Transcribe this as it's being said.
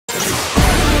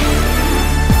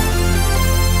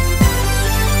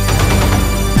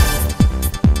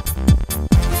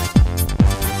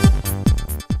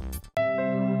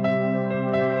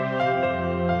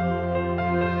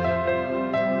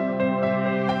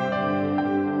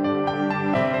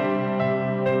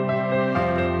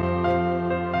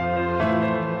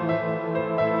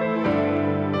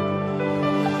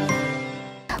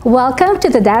Welcome to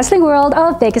the dazzling world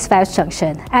of VegasVibes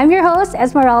Junction. I'm your host,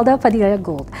 Esmeralda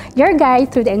Padilla-Gould, your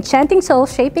guide through the enchanting soul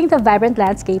shaping the vibrant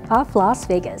landscape of Las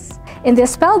Vegas. In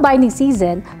this spellbinding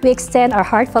season, we extend our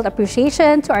heartfelt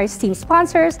appreciation to our esteemed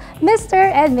sponsors, Mr.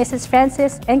 and Mrs.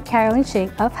 Francis and Carolyn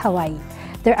Ching of Hawaii.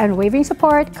 Their unwavering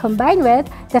support, combined with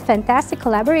the fantastic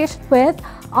collaboration with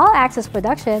All Access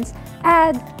Productions,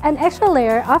 add an extra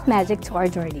layer of magic to our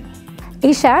journey.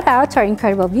 A shout out to our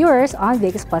incredible viewers on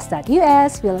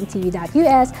VegasPlus.us,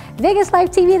 FilAmTV.us,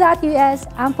 VegasLiveTV.us,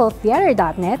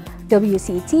 AmpleTheater.net,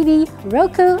 WCTV,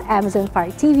 Roku, Amazon Fire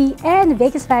TV, and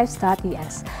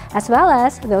VegasVibes.us, as well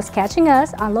as those catching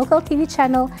us on local TV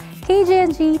channel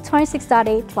KGNG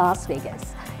 26.8 Las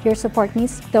Vegas. Your support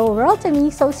means the world to me,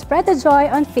 so spread the joy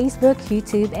on Facebook,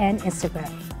 YouTube, and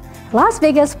Instagram. Las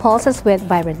Vegas pulses with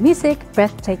vibrant music,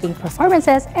 breathtaking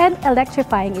performances, and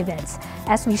electrifying events.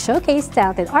 As we showcase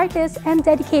talented artists and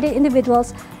dedicated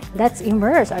individuals, let's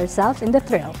immerse ourselves in the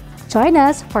thrill. Join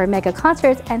us for mega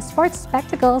concerts and sports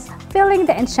spectacles, feeling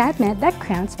the enchantment that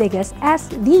crowns Vegas as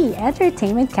the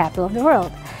entertainment capital of the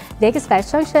world. VegasVibes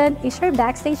Junction is your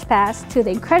backstage pass to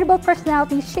the incredible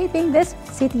personalities shaping this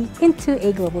city into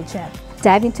a global gem.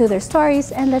 Dive into their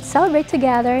stories and let's celebrate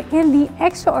together in the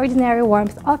extraordinary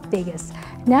warmth of Vegas,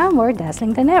 now more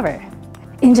dazzling than ever.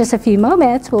 In just a few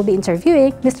moments, we'll be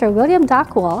interviewing Mr. William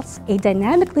Doc Waltz, a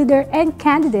dynamic leader and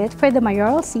candidate for the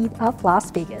mayoral seat of Las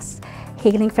Vegas.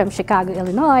 Hailing from Chicago,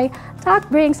 Illinois, Doc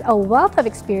brings a wealth of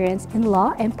experience in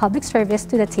law and public service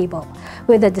to the table,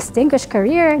 with a distinguished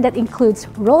career that includes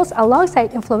roles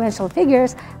alongside influential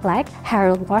figures like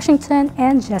Harold Washington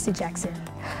and Jesse Jackson.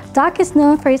 Doc is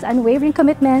known for his unwavering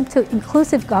commitment to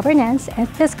inclusive governance and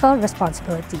fiscal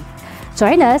responsibility.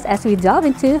 Join us as we delve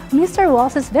into Mr.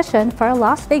 Waltz's vision for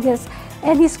Las Vegas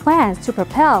and his plans to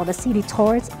propel the city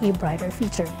towards a brighter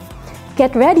future.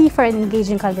 Get ready for an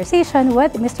engaging conversation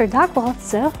with Mr. Doc Waltz,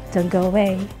 so don't go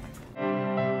away.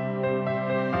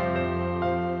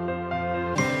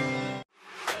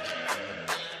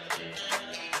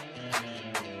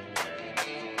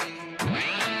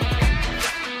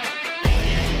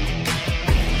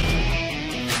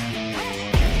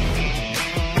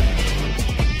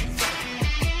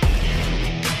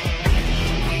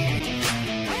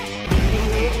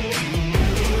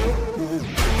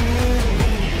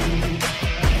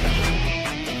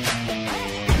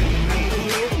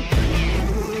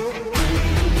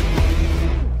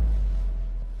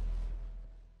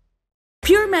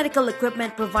 Medical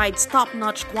Equipment provides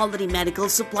top-notch quality medical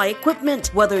supply equipment.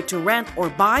 Whether to rent or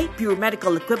buy, Pure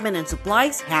Medical Equipment and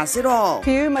Supplies has it all.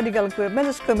 Pure Medical Equipment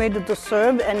is committed to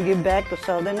serve and give back to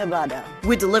Southern Nevada.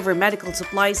 We deliver medical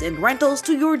supplies and rentals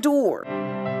to your door.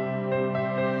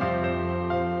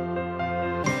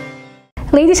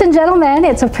 Ladies and gentlemen,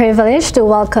 it's a privilege to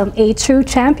welcome a true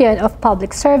champion of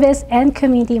public service and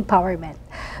community empowerment.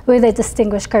 With a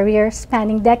distinguished career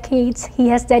spanning decades, he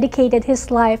has dedicated his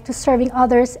life to serving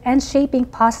others and shaping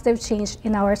positive change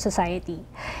in our society.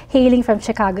 Hailing from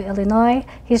Chicago, Illinois,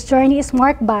 his journey is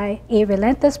marked by a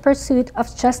relentless pursuit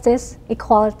of justice,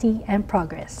 equality, and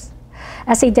progress.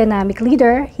 As a dynamic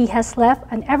leader, he has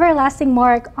left an everlasting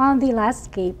mark on the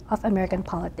landscape of American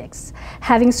politics,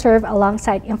 having served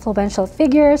alongside influential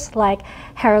figures like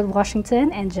Harold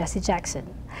Washington and Jesse Jackson.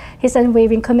 His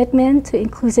unwavering commitment to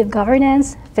inclusive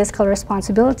governance, fiscal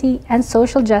responsibility, and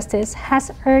social justice has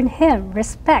earned him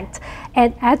respect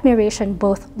and admiration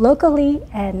both locally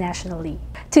and nationally.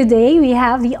 Today, we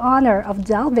have the honor of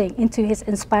delving into his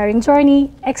inspiring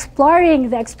journey, exploring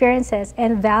the experiences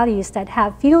and values that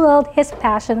have fueled his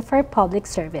passion for public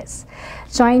service.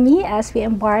 Join me as we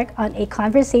embark on a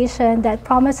conversation that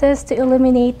promises to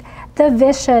illuminate the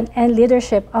vision and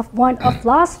leadership of one of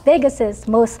Las Vegas's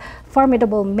most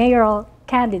formidable mayoral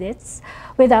candidates.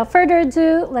 Without further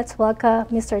ado, let's welcome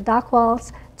Mr. Doc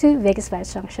Waltz to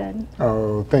VegasVibes Junction.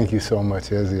 Oh, thank you so much,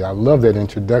 Ezzy. I love that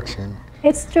introduction.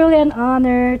 It's truly an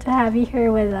honor to have you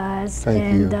here with us.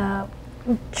 Thank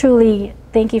you. Truly,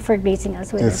 thank you for gracing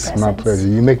us with your presence. It's my pleasure.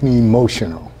 You make me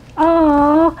emotional.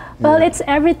 Oh, well, Yeah. It's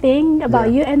everything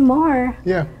about you and more.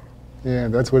 Yeah,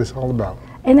 that's what it's all about.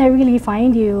 And I really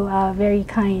find you very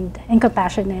kind and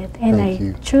compassionate, and Thank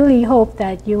you. Truly hope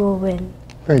that you will win.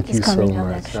 Thank you so much.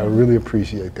 Election. I really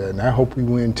appreciate that, and I hope we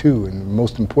win too. And the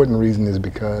most important reason is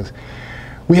because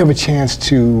we have a chance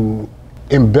to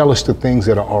embellish the things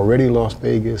that are already Las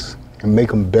Vegas and make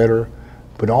them better,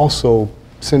 but also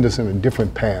send us in a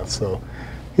different path. So,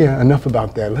 yeah, enough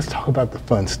about that. Let's talk about the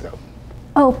fun stuff.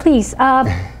 Oh, please.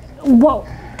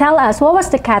 Tell us, what was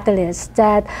the catalyst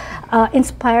that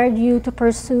inspired you to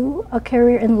pursue a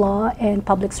career in law and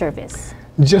public service?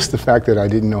 Just the fact that I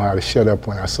didn't know how to shut up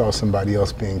when I saw somebody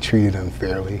else being treated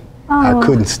unfairly. Oh. I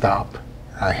couldn't stop.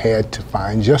 I had to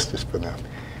find justice for them.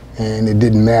 And it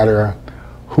didn't matter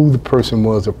who the person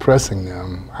was oppressing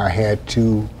them, I had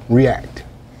to react.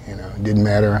 You know, it didn't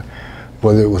matter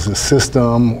whether it was a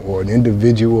system or an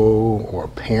individual or a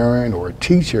parent or a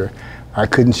teacher, I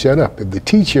couldn't shut up. If the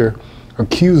teacher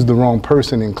accused the wrong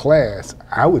person in class,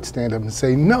 I would stand up and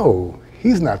say, no,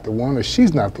 he's not the one or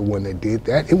she's not the one that did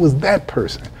that. It was that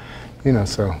person. You know,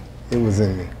 so it was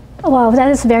in me. Wow,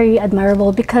 that is very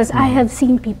admirable because I have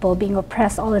seen people being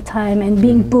oppressed all the time and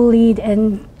being bullied,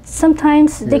 and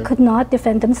sometimes they could not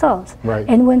defend themselves. Right.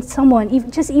 And when someone,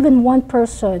 even one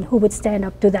person who would stand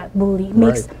up to that bully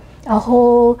makes a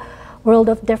whole world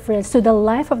of difference to the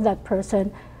life of that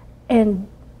person, and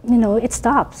you know, it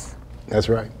stops. That's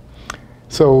right.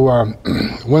 So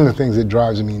one of the things that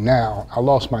drives me now, I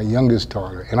lost my youngest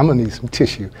daughter, and I'm gonna need some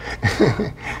tissue.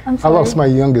 I'm sorry. I lost my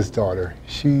youngest daughter.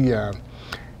 She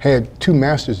had 2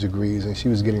 master's degrees, and she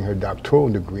was getting her doctoral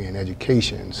degree in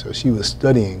education. So she was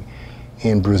studying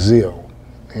in Brazil,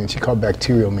 and she caught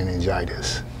bacterial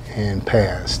meningitis and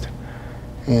passed.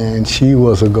 And she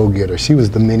was a go-getter. She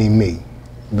was the mini-me,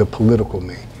 the political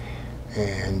me.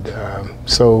 And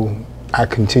so I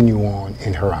continue on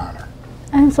in her honor.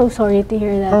 I'm so sorry to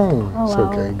hear that. Oh, it's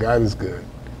wow. okay. God is good.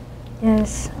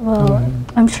 Yes, well,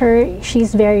 I'm sure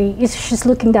she's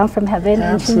looking down from heaven,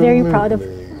 and she's very proud of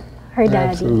her daddy.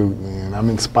 Absolutely, and I'm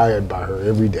inspired by her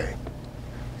every day.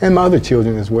 And my other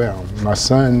children as well. My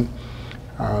son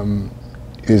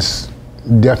is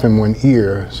deaf in one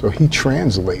ear, so he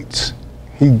translates.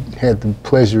 He had the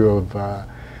pleasure of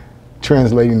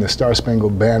translating the Star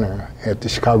Spangled Banner at the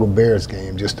Chicago Bears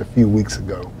game just a few weeks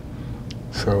ago.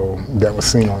 So that was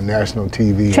seen on national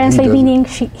TV. Translate meaning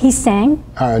he sang?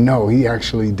 No, he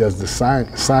actually does the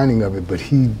signing of it, but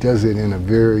he does it in a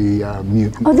very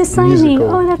the signing.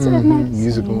 musical, Oh, that's what I meant.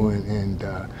 musical and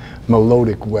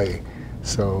melodic way.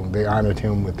 So they honored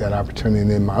him with that opportunity.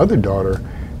 And then my other daughter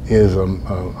is a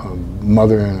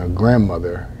mother and a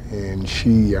grandmother, and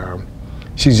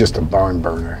she's just a barn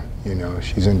burner. You know,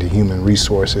 she's into human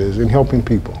resources and helping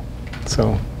people.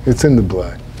 So it's in the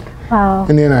blood. Wow.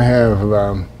 And then I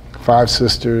have 5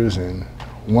 sisters and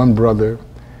 1 brother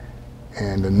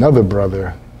and another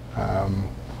brother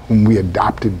whom we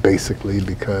adopted basically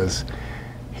because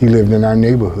he lived in our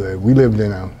neighborhood. We lived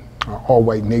in an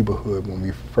all-white neighborhood when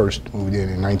we first moved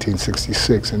in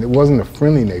 1966, and it wasn't a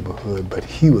friendly neighborhood, but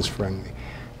he was friendly.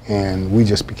 And we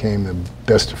just became the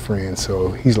best of friends,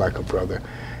 so he's like a brother.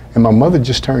 And my mother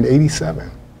just turned 87,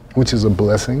 which is a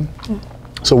blessing.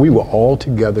 So we were all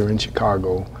together in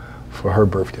Chicago for her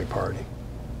birthday party.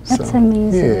 That's so,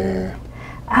 amazing. Yeah.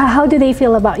 How do they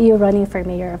feel about you running for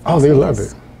mayor of Las Oh, they Vegas? love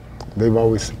it. They've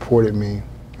always supported me,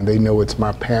 and they know it's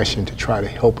my passion to try to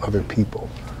help other people.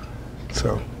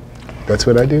 So that's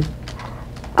what I do.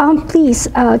 Please,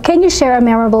 can you share a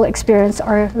memorable experience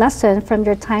or lesson from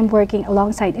your time working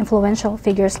alongside influential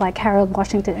figures like Harold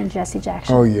Washington and Jesse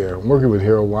Jackson? Oh yeah, working with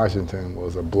Harold Washington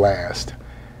was a blast.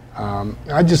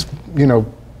 I just, you know,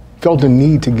 felt a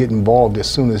need to get involved as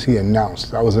soon as he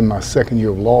announced. I was in my 2nd year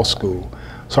of law school.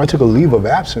 So I took a leave of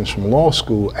absence from law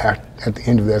school at the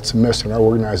end of that semester, and I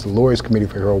organized the Lawyers Committee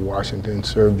for Harold Washington,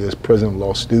 served as president of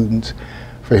law students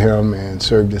for him, and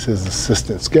served as his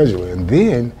assistant scheduler. And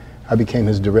then I became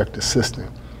his direct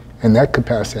assistant. In that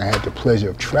capacity, I had the pleasure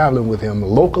of traveling with him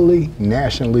locally,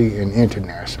 nationally, and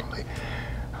internationally.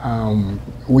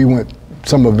 We went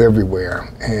some of everywhere,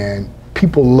 and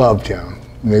people loved him.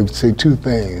 And they would say 2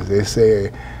 things. They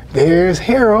say, there's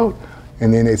Harold,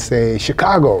 and then they'd say,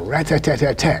 Chicago,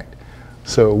 rat-tat-tat-tat-tat.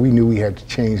 So we knew we had to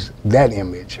change that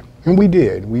image. And we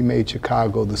did. We made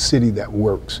Chicago the city that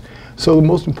works. So the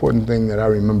most important thing that I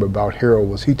remember about Harold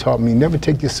was he taught me never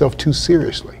take yourself too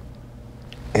seriously.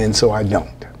 And so I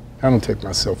don't take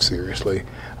myself seriously.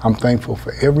 I'm thankful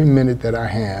for every minute that I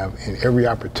have and every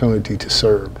opportunity to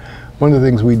serve. One of the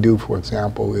things we do, for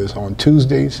example, is on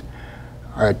Tuesdays,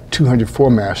 at 204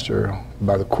 Master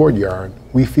by the courtyard,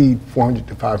 we feed 400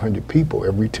 to 500 people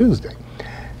every Tuesday.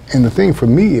 And the thing for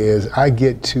me is I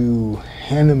get to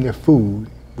hand them their food,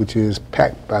 which is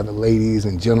packed by the ladies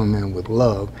and gentlemen with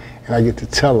love, and I get to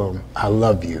tell them, I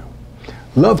love you.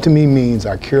 Love to me means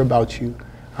I care about you.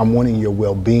 I'm wanting your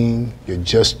well-being, your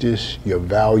justice, your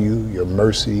value, your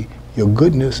mercy, your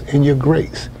goodness, and your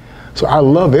grace. So I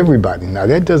love everybody. Now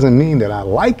that doesn't mean that I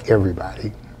like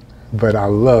everybody, but I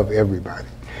love everybody.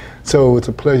 So it's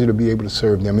a pleasure to be able to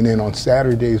serve them. And then on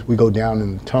Saturdays, we go down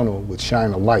in the tunnel with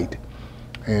Shine a Light,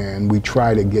 and we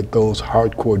try to get those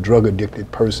hardcore drug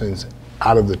addicted persons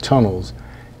out of the tunnels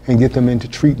and get them into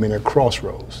treatment at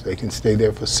Crossroads. They can stay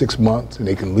there for 6 months, and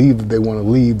they can leave if they want to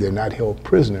leave. They're not held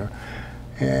prisoner.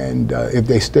 And if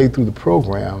they stay through the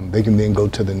program, they can then go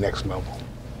to the next level.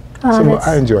 So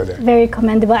I enjoy that. Very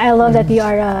commendable. I love that you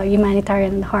are a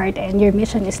humanitarian heart and your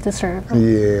mission is to serve.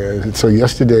 Yeah, so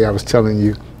yesterday I was telling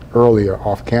you earlier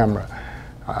off camera,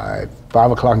 at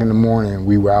 5 o'clock in the morning,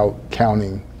 we were out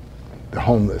counting the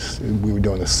homeless. We were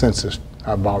doing a census.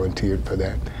 I volunteered for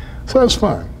that. So it was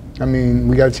fun. I mean,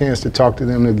 we got a chance to talk to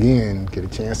them again, get a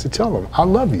chance to tell them, I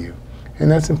love you. And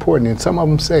that's important. And some of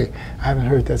them say, I haven't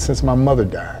heard that since my mother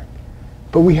died.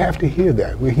 But we have to hear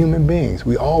that. We're human beings.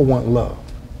 We all want love.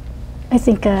 I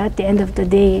think at the end of the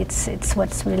day, it's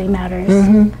what really matters.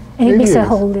 Mm-hmm. And it makes a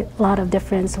whole lot of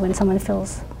difference when someone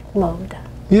feels loved.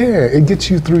 Yeah, it gets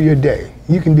you through your day.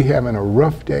 You can be having a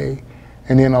rough day,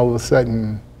 and then all of a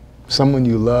sudden, someone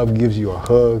you love gives you a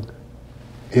hug.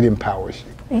 It empowers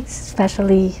you.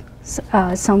 Especially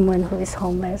someone who is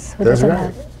homeless. Who That's doesn't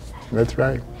right. have That's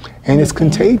right. And it's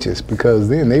contagious because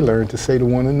then they learn to say to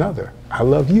one another, I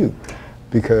love you.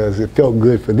 Because it felt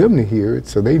good for them to hear it,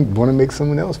 so they want to make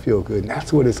someone else feel good. And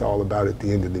that's what it's all about at the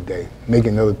end of the day,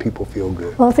 making other people feel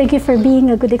good. Well, thank you for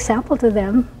being a good example to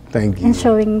them. Thank you. And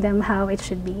showing them how it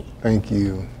should be. Thank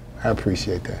you. I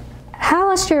appreciate that. How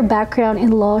has your background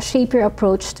in law shaped your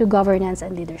approach to governance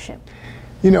and leadership?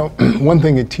 You know, one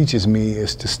thing it teaches me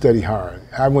is to study hard.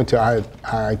 I went to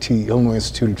IIT, Illinois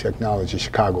Institute of Technology,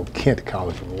 Chicago, Kent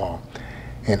College of Law.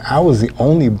 And I was the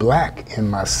only black in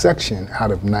my section out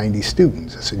of 90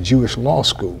 students. It's a Jewish law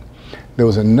school. There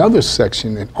was another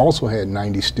section that also had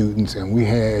 90 students, and we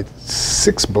had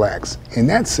 6 blacks in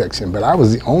that section, but I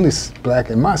was the only black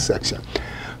in my section.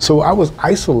 So I was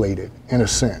isolated in a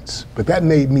sense, but that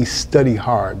made me study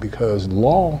hard because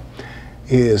law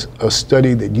is a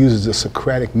study that uses a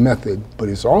Socratic method, but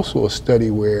it's also a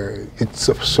study where it's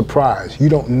a surprise. You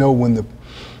don't know when the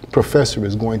professor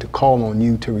is going to call on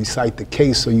you to recite the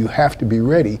case, so you have to be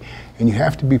ready and you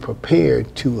have to be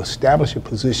prepared to establish a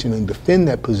position and defend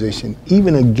that position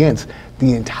even against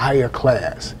the entire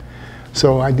class.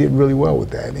 So I did really well with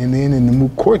that. And then in the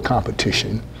moot court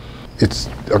competition, it's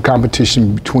a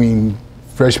competition between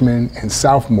freshmen and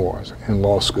sophomores in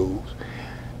law schools.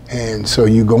 And so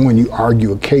you go and you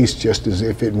argue a case just as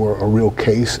if it were a real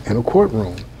case in a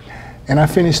courtroom. And I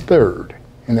finished 3rd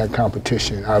in that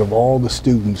competition out of all the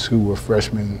students who were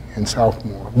freshmen and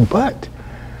sophomore. But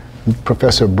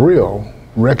Professor Brill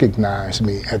recognized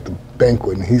me at the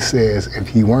banquet, and he says if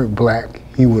he weren't black,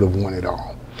 he would have won it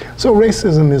all. So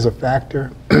racism is a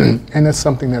factor, and that's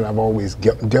something that I've always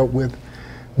dealt with,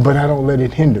 but I don't let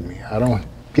it hinder me. I don't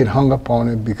get hung up on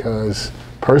it because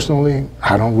personally,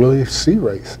 I don't really see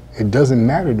race. It doesn't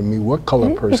matter to me what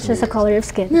color a person is. It's just a color of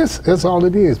skin. Yes, that's all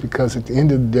it is, because at the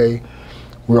end of the day,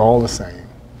 we're all the same.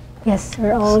 Yes,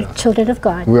 we're all children of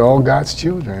God. We're all God's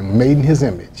children, made in His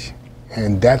image.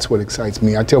 And that's what excites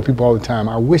me. I tell people all the time,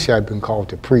 I wish I'd been called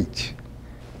to preach,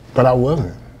 but I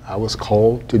wasn't. I was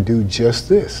called to do just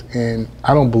this. And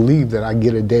I don't believe that I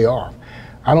get a day off.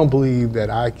 I don't believe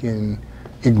that I can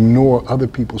ignore other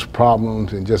people's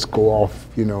problems and just go off,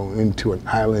 you know, into an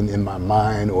island in my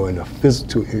mind or in the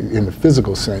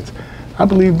physical sense. I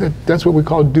believe that that's what we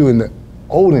call to do. In the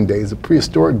olden days, the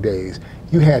prehistoric days,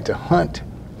 you had to hunt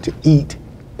to eat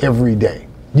every day.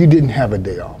 You didn't have a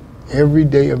day off. Every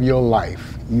day of your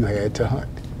life, you had to hunt.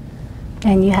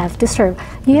 And you have to serve.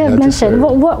 You have mentioned,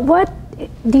 what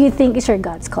do you think is your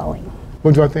God's calling?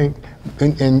 What do I think?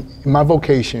 And my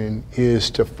vocation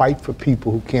is to fight for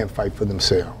people who can't fight for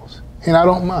themselves. And I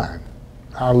don't mind.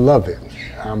 I love it.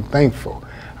 I'm thankful.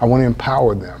 I want to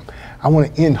empower them. I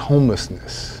want to end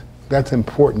homelessness. That's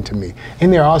important to me.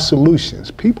 And there are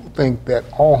solutions. People think that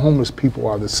all homeless people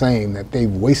are the same, that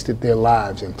they've wasted their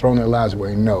lives and thrown their lives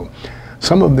away. No.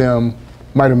 Some of them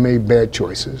might have made bad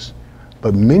choices,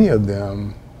 but many of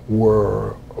them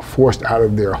were forced out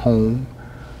of their home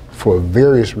for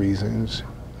various reasons,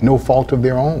 no fault of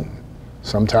their own.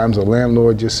 Sometimes a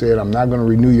landlord just said, I'm not going to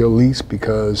renew your lease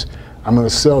because I'm going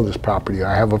to sell this property.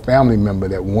 I have a family member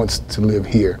that wants to live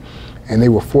here. And they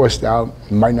were forced out,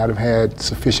 might not have had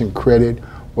sufficient credit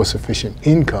or sufficient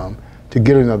income to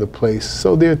get another place,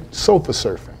 so they're sofa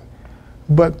surfing.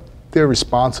 But they're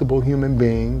responsible human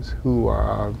beings who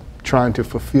are trying to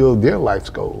fulfill their life's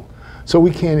goal. So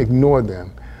we can't ignore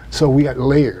them. So we got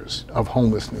layers of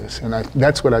homelessness, and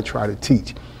that's what I try to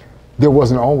teach. There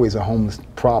wasn't always a homeless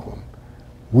problem.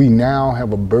 We now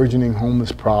have a burgeoning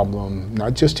homeless problem,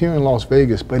 not just here in Las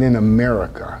Vegas, but in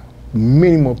America.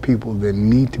 Many more people that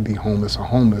need to be homeless are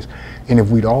homeless, and if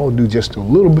we'd all do just a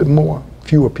little bit more,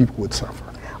 fewer people would suffer.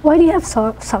 Why do you have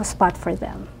soft spot for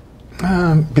them?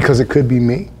 Because it could be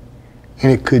me,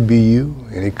 And it could be you,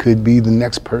 and it could be the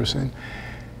next person.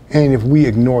 And if we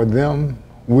ignore them,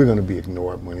 we're going to be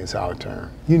ignored when it's our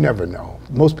turn. You never know.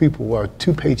 Most people are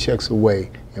 2 paychecks away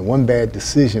and 1 bad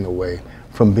decision away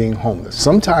from being homeless.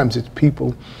 Sometimes it's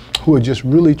people who are just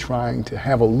really trying to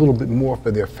have a little bit more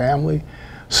for their family,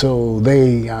 so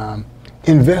they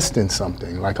invest in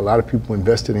something. Like a lot of people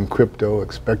invested in crypto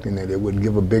expecting that it would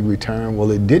give a big return.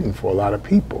 Well, it didn't for a lot of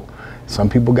people. Some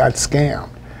people got scammed.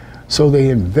 So they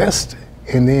invest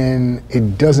and then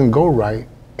it doesn't go right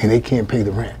and they can't pay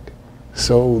the rent.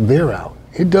 So they're out.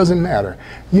 It doesn't matter.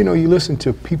 You know, you listen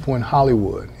to people in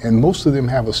Hollywood and most of them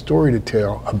have a story to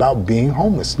tell about being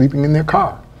homeless, sleeping in their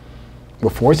car.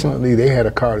 But fortunately, they had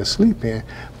a car to sleep in.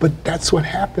 But that's what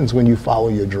happens when you follow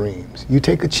your dreams. You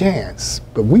take a chance.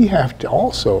 But we have to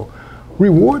also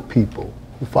reward people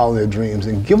who follow their dreams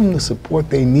and give them the support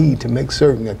they need to make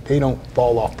certain that they don't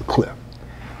fall off the cliff.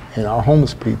 And our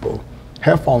homeless people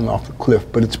have fallen off the cliff,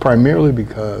 but it's primarily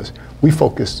because we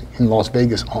focus in Las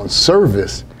Vegas on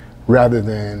service rather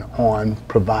than on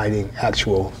providing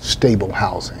actual stable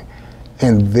housing.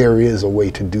 And there is a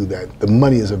way to do that. The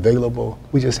money is available.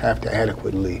 We just have to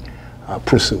adequately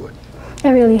pursue it. I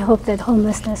really hope that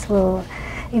homelessness will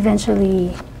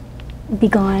eventually be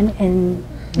gone and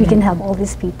we can help all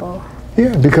these people.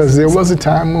 Yeah, because there was a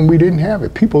time when we didn't have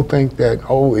it. People think that,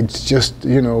 oh, it's just,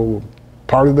 you know,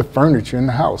 part of the furniture in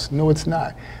the house. No, it's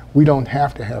not. We don't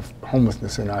have to have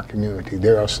homelessness in our community.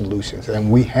 There are solutions,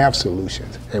 and we have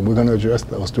solutions, and we're going to address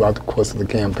those throughout the course of the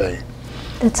campaign.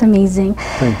 That's amazing.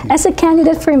 Thank you. As a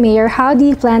candidate for mayor, how do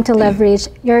you plan to leverage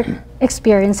your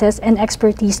experiences and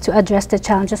expertise to address the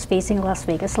challenges facing Las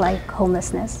Vegas, like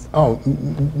homelessness? Oh,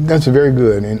 that's very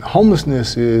good. And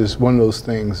homelessness is one of those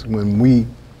things when we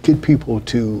get people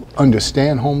to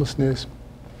understand homelessness,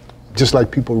 just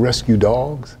like people rescue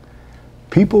dogs,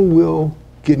 people will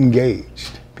get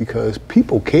engaged because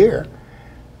people care.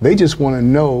 They just want to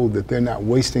know that they're not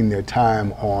wasting their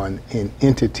time on an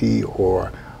entity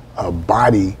or a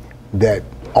body that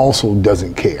also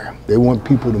doesn't care. They want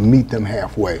people to meet them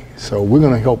halfway. So we're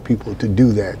going to help people to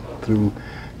do that through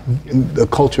the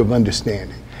culture of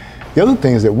understanding. The other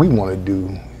things that we want to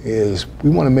do is we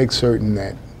want to make certain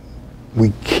that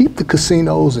we keep the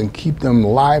casinos and keep them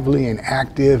lively and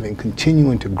active and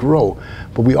continuing to grow,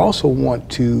 but we also want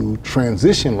to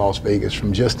transition Las Vegas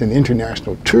from just an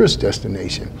international tourist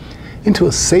destination into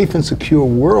a safe and secure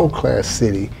world-class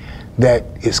city that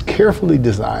is carefully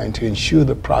designed to ensure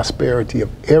the prosperity of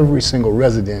every single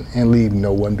resident and leave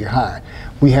no one behind.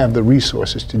 We have the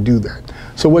resources to do that.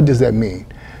 So what does that mean?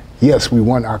 Yes, we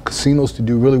want our casinos to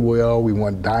do really well. We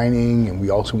want dining, and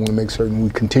we also want to make certain we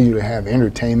continue to have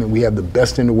entertainment. We have the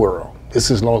best in the world.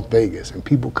 This is Las Vegas, and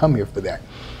people come here for that.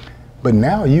 But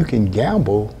now you can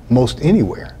gamble most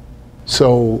anywhere.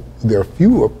 So there are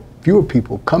fewer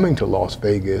people coming to Las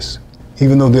Vegas,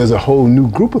 even though there's a whole new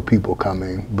group of people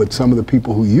coming, but some of the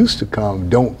people who used to come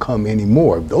don't come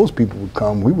anymore. If those people would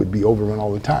come, we would be overrun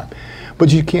all the time.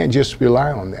 But you can't just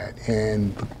rely on that,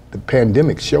 and the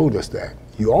pandemic showed us that.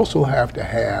 You also have to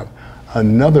have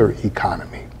another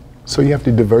economy. So you have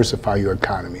to diversify your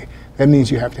economy. That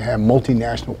means you have to have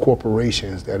multinational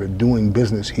corporations that are doing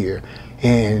business here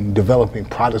and developing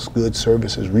products, goods,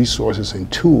 services, resources,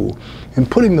 and tools,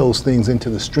 and putting those things into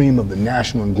the stream of the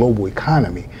national and global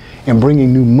economy and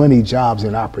bringing new money, jobs,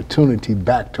 and opportunity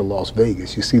back to Las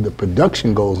Vegas. You see, the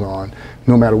production goes on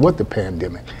no matter what the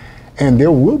pandemic. And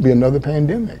there will be another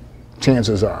pandemic,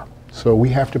 chances are. So we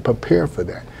have to prepare for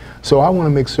that. So I want to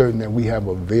make certain that we have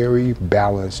a very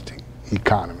balanced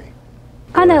economy.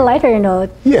 On a lighter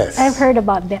note, yes, I've heard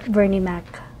about Bernie Mac.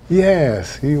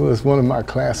 Yes, he was one of my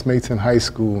classmates in high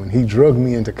school, and he drugged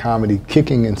me into comedy,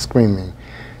 kicking and screaming,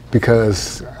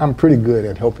 because I'm pretty good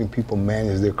at helping people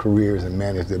manage their careers and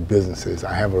manage their businesses.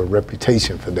 I have a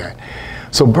reputation for that.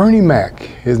 So Bernie Mac,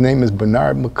 his name is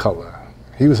Bernard McCullough.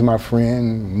 He was my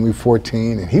friend when we were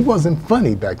 14, and he wasn't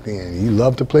funny back then. He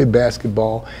loved to play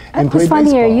basketball and play baseball.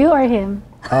 Who's funnier, you or him?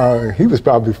 He was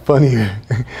probably funnier,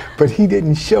 but he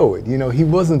didn't show it. You know, he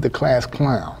wasn't the class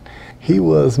clown. He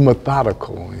was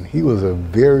methodical, and he was a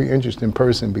very interesting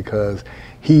person because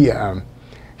he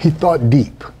thought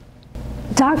deep.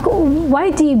 Doc, why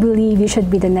do you believe you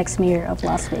should be the next mayor of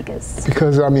Las Vegas?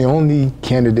 Because I'm the only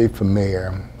candidate for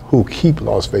mayor who will keep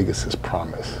Las Vegas'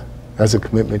 promise. That's a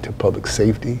commitment to public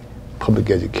safety,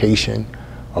 public education,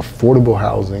 affordable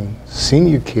housing,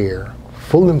 senior care,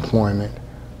 full employment,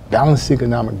 balanced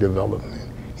economic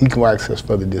development, equal access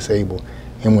for the disabled,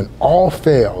 and when all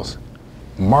fails,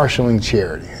 marshaling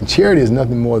charity. And charity is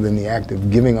nothing more than the act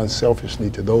of giving unselfishly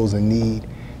to those in need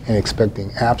and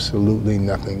expecting absolutely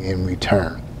nothing in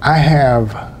return. I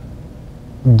have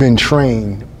been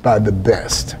trained by the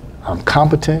best. I'm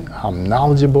competent, I'm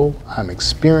knowledgeable, I'm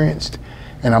experienced,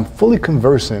 and I'm fully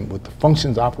conversant with the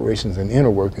functions, operations, and inner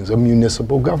workings of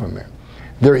municipal government.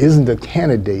 There isn't a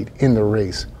candidate in the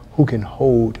race who can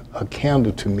hold a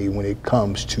candle to me when it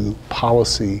comes to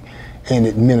policy and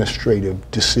administrative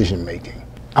decision making.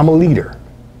 I'm a leader,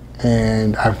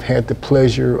 and I've had the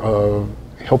pleasure of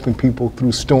helping people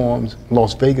through storms.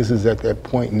 Las Vegas is at that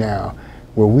point now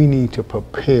where we need to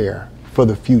prepare for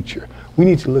the future. We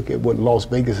need to look at what Las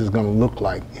Vegas is going to look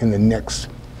like in the next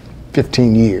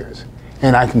 15 years,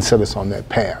 and I can set us on that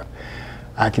path.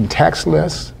 I can tax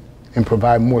less and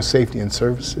provide more safety and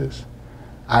services.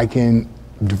 I can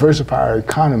diversify our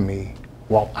economy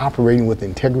while operating with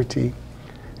integrity.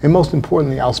 And most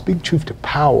importantly, I'll speak truth to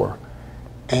power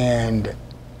and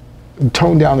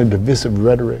tone down the divisive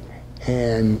rhetoric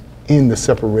and end the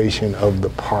separation of the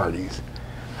parties.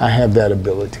 I have that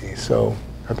ability, so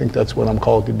I think that's what I'm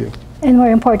called to do. And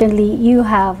more importantly, you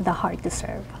have the heart to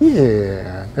serve.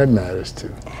 Yeah, that matters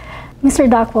too. Mr.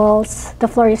 Doc Walls, the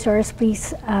floor is yours.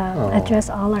 Please address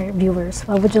all our viewers.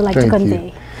 What would you like to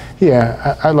convey?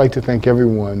 Yeah, I'd like to thank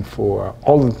everyone for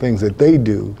all the things that they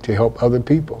do to help other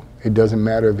people. It doesn't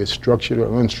matter if it's structured or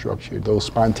unstructured. Those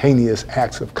spontaneous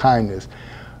acts of kindness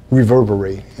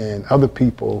reverberate, and other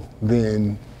people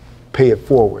then pay it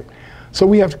forward. So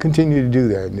we have to continue to do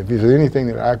that. And if there's anything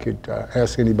that I could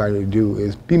ask anybody to do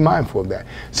is be mindful of that.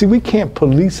 See, we can't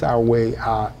police our way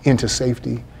into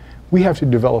safety. We have to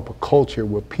develop a culture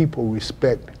where people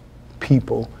respect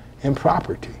people and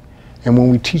property. And when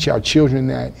we teach our children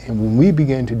that, and when we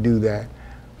begin to do that,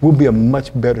 we'll be a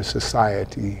much better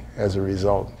society as a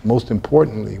result. Most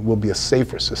importantly, we'll be a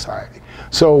safer society.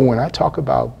 So when I talk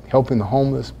about helping the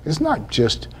homeless, it's not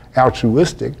just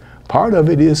altruistic. Part of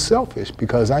it is selfish,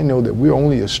 because I know that we're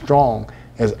only as strong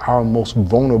as our most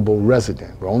vulnerable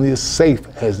resident. We're only as safe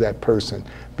as that person,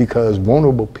 because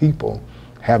vulnerable people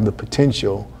have the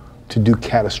potential to do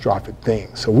catastrophic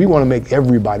things. So we want to make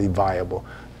everybody viable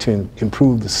to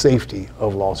improve the safety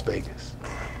of Las Vegas.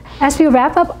 As we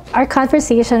wrap up our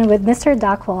conversation with Mr.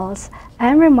 Doc Walls,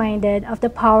 I'm reminded of the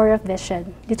power of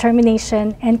vision,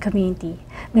 determination, and community.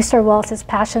 Mr. Walls'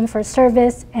 passion for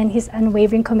service and his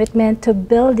unwavering commitment to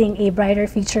building a brighter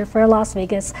future for Las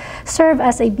Vegas serve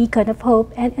as a beacon of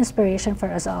hope and inspiration for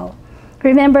us all.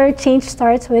 Remember, change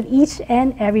starts with each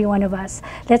and every one of us.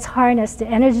 Let's harness the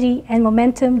energy and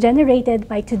momentum generated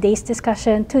by today's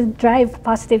discussion to drive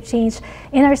positive change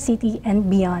in our city and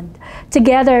beyond.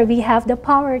 Together, we have the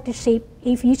power to shape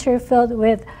a future filled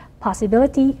with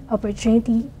possibility,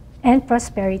 opportunity, and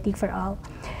prosperity for all.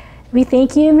 We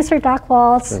thank you, Mr. Doc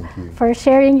Walls, for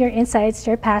sharing your insights,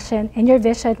 your passion, and your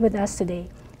vision with us today.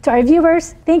 To our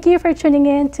viewers, thank you for tuning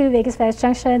in to VegasVibes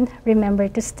Junction. Remember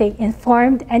to stay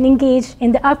informed and engaged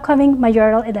in the upcoming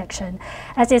mayoral election,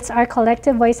 as it's our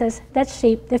collective voices that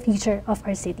shape the future of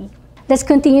our city. Let's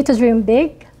continue to dream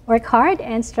big, work hard,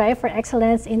 and strive for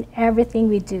excellence in everything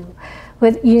we do.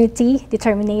 With unity,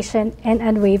 determination, and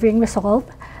unwavering resolve,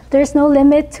 there's no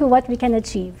limit to what we can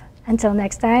achieve. Until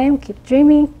next time, keep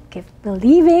dreaming, keep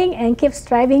believing, and keep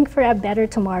striving for a better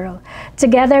tomorrow.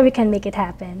 Together, we can make it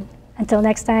happen. Until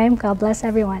next time, God bless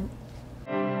everyone.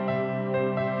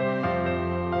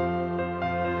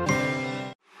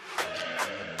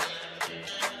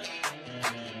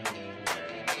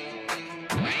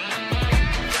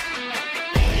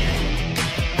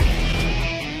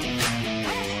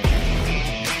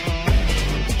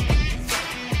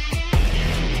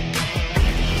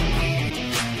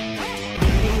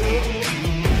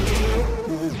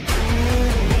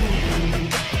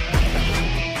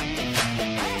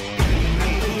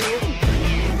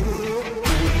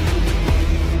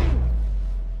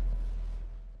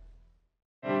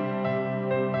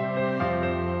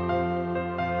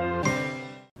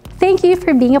 Thank you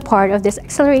for being a part of this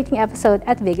exhilarating episode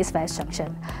at VegasVibes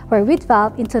Junction, where we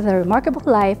delve into the remarkable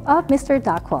life of Mr.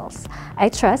 Doc Walls. I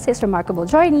trust his remarkable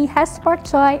journey has sparked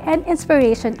joy and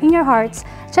inspiration in your hearts,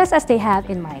 just as they have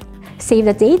in mine. Save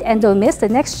the date and don't miss the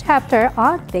next chapter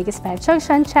on VegasVibes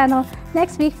Junction channel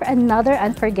next week for another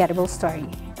unforgettable story.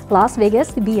 Las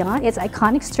Vegas, beyond its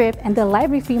iconic strip and the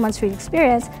lively Fremont Street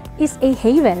experience, is a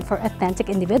haven for authentic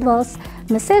individuals,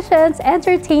 musicians,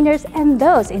 entertainers, and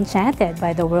those enchanted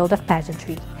by the world of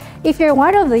pageantry. If you're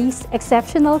one of these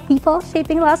exceptional people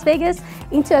shaping Las Vegas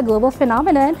into a global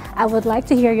phenomenon, I would like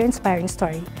to hear your inspiring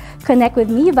story. Connect with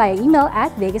me via email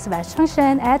at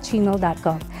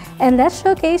vegasvibesjunction@gmail.com, and let's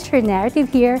showcase your narrative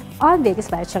here on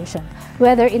VegasVibes Junction,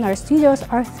 whether in our studios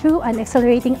or through an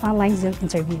exhilarating online Zoom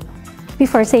interview.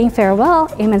 Before saying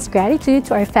farewell, immense gratitude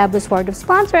to our fabulous board of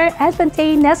sponsor,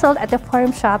 Fontaine, nestled at the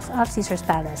forum shops of Caesar's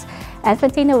Palace.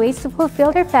 Fontaine awaits to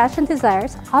fulfill their fashion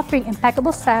desires, offering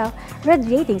impeccable style,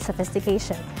 radiating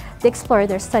sophistication. To explore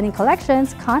their stunning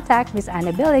collections, contact Ms.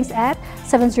 Anna Billings at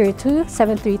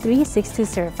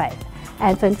 702-733-6205.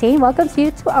 Fontaine welcomes you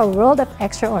to our world of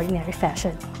extraordinary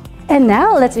fashion. And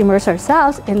now, let's immerse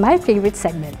ourselves in my favorite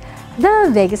segment, the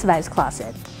Vegas Vibes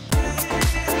Closet.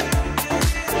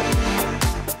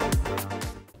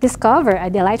 Discover a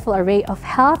delightful array of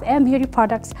health and beauty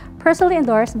products personally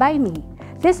endorsed by me.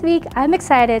 This week, I'm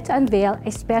excited to unveil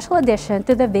a special addition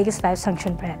to the VegasVibes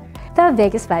Junction brand, the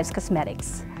VegasVibes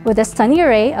Cosmetics. With a stunning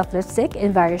array of lipstick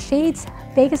in various shades,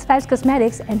 VegasVibes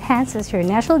Cosmetics enhances your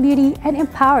natural beauty and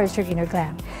empowers your inner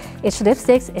glam. Each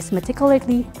lipstick is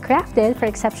meticulously crafted for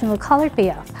exceptional color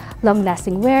payoff,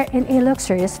 long-lasting wear, and a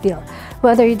luxurious feel.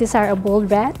 Whether you desire a bold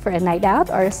red for a night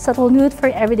out or a subtle nude for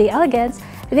everyday elegance,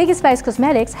 VegasVibes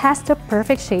Cosmetics has the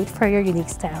perfect shade for your unique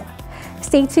style.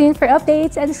 Stay tuned for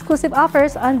updates and exclusive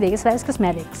offers on VegasVibes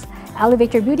Cosmetics.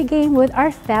 Elevate your beauty game with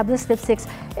our fabulous lipsticks,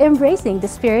 embracing the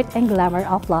spirit and glamour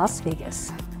of Las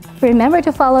Vegas. Remember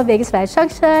to follow VegasVibes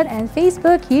Junction on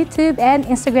Facebook, YouTube, and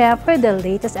Instagram for the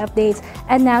latest updates,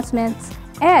 announcements,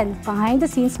 and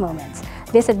behind-the-scenes moments.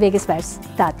 Visit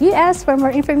vegasvibes.us for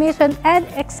more information and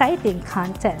exciting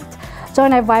content.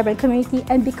 Join our vibrant community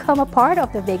and become a part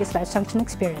of the VegasVibes Junction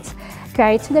experience.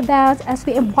 Carry to the bounds as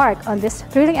we embark on this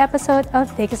thrilling episode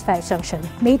of VegasVibes Junction,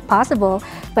 made possible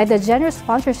by the generous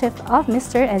sponsorship of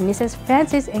Mr. and Mrs.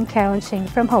 Francis and Carolyn Ching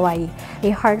from Hawaii.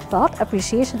 A heartfelt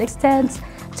appreciation extends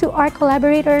to our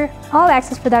collaborator, All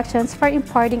Access Productions, for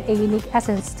imparting a unique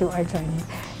essence to our journey.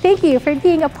 Thank you for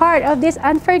being a part of this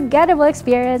unforgettable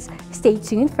experience. Stay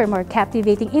tuned for more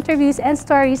captivating interviews and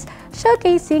stories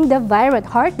showcasing the vibrant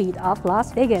heartbeat of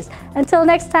Las Vegas. Until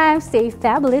next time, stay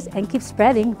fabulous and keep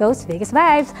spreading those Vegas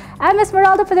vibes. I'm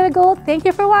Esmeralda Padilla-Gould. Thank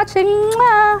you for watching.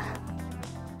 Mwah!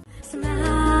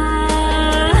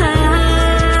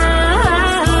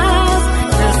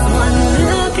 Just one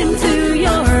look into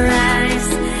your eyes,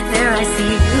 there I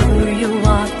see who you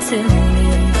are to me.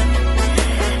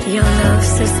 Your love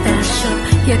so special,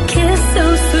 your kiss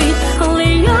so sweet,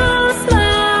 only your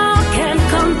smile can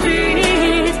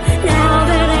complete. Now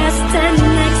that I stand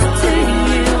next to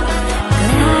you,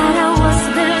 glad I was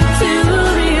there to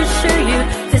reassure you.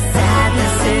 The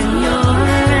sadness in your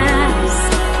eyes,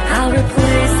 I'll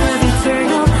replace with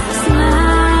eternal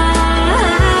smiles.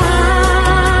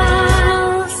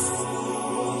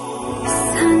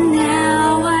 So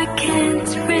now I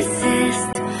can't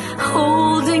resist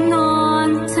holding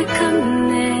on to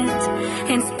commit,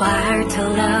 inspired to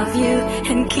love you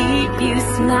and keep you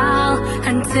smile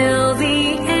until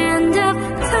the end of